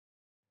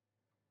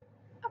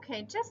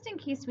Okay, just in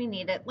case we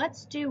need it,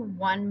 let's do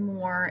one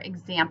more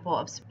example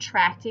of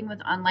subtracting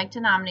with unlike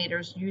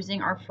denominators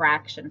using our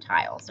fraction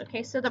tiles.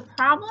 Okay, so the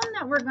problem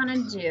that we're going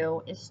to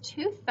do is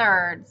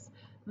 2/3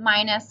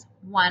 minus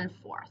 1/4.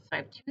 So I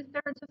have 2/3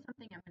 of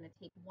something, I'm going to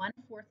take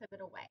 1/4 of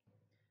it away.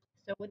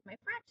 So with my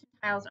fraction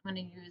tiles, I'm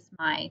going to use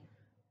my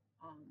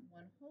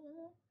one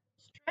whole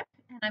strip,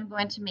 and I'm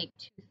going to make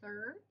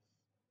 2/3.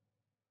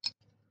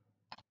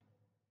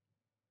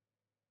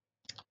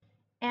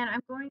 And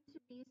I'm going to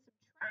be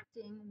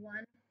subtracting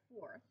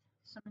 1/4.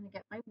 So I'm going to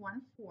get my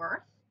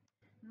 1/4.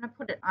 I'm going to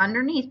put it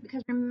underneath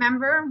because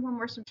remember when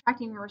we're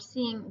subtracting, we're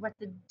seeing what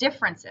the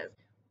difference is.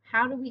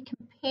 How do we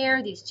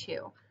compare these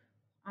two?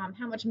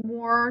 How much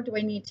more do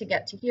I need to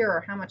get to here,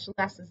 or how much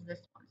less is this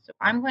one? So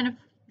I'm going to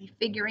be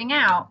figuring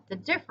out the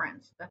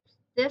difference,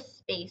 this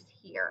space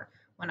here,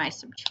 when I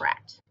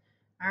subtract.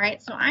 All right,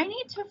 so I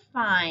need to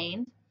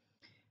find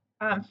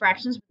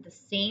fractions with the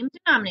same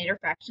denominator,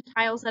 fraction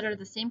tiles that are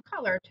the same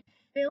color, to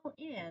fill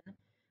in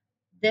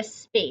this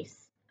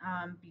space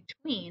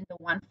between the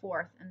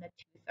 1/4 and the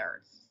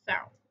 2/3. So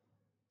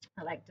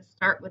I like to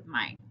start with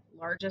my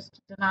largest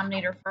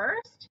denominator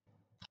first.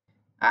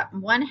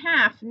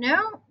 1/2.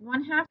 No,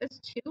 1/2 is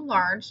too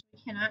large. We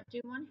cannot do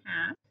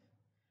 1/2.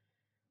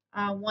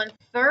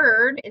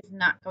 1/3 is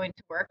not going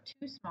to work.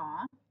 Too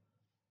small.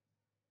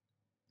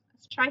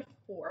 Let's try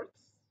 4ths.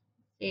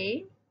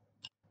 See?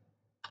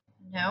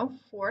 No,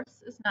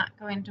 4ths is not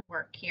going to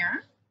work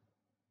here.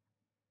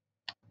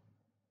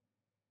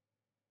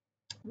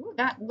 Ooh,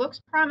 that looks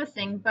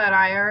promising, but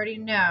I already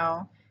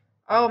know.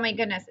 Oh my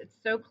goodness, it's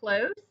so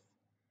close,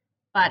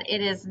 but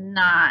it is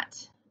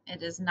not.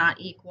 It is not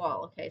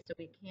equal. Okay, so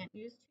we can't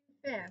use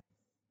 2/5.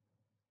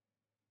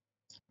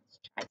 Let's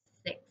try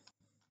 6.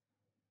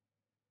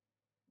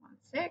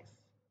 1/6,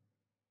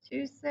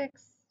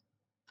 2/6,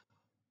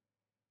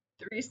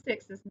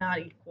 3/6 is not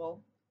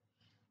equal.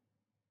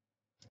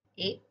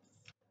 8.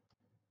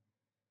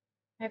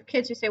 I have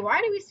kids who say,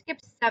 why do we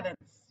skip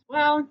 7ths?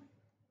 Well,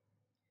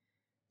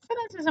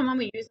 7ths isn't one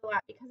we use a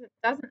lot because it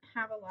doesn't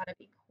have a lot of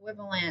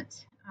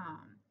equivalent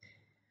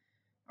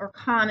or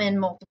common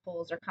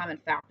multiples or common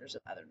factors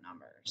of other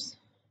numbers.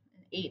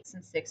 And 8ths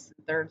and 6ths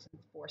and 3rds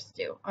and 4ths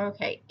do.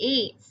 Okay,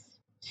 8ths,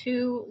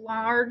 too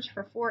large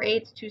for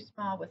 4/8, too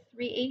small with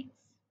 3/8.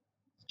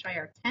 Let's try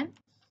our 10ths.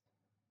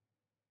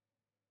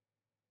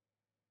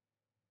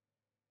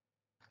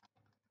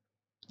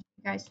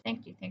 You guys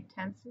think? Do you think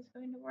 10ths is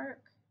going to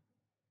work?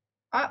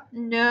 Oh,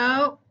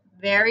 no,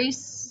 very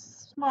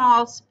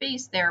small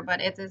space there,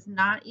 but it is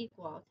not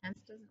equal.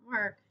 10ths doesn't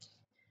work.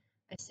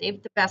 I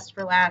saved the best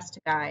for last,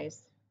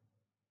 guys.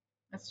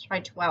 Let's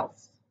try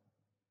 12ths.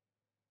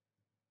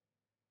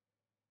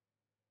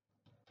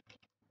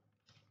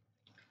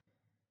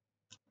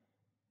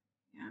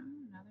 Yeah,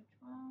 another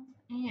 12.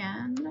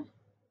 And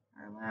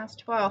our last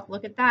 12th.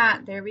 Look at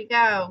that. There we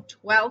go.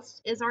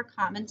 12ths is our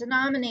common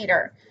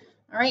denominator.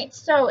 All right,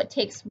 so it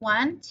takes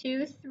 1,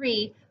 2,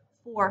 3,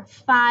 4,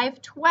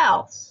 5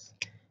 12ths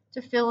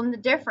to fill in the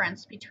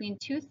difference between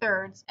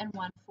 2/3 and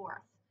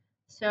 1/4.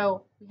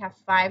 So we have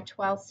 5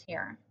 12ths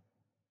here.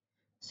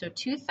 So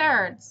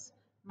 2/3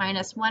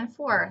 minus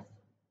 1/4,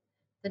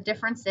 the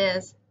difference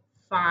is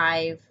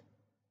 5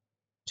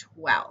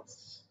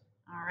 12ths.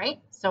 All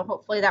right, so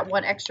hopefully that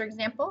one extra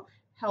example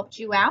helped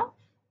you out.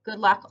 Good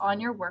luck on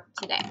your work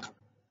today.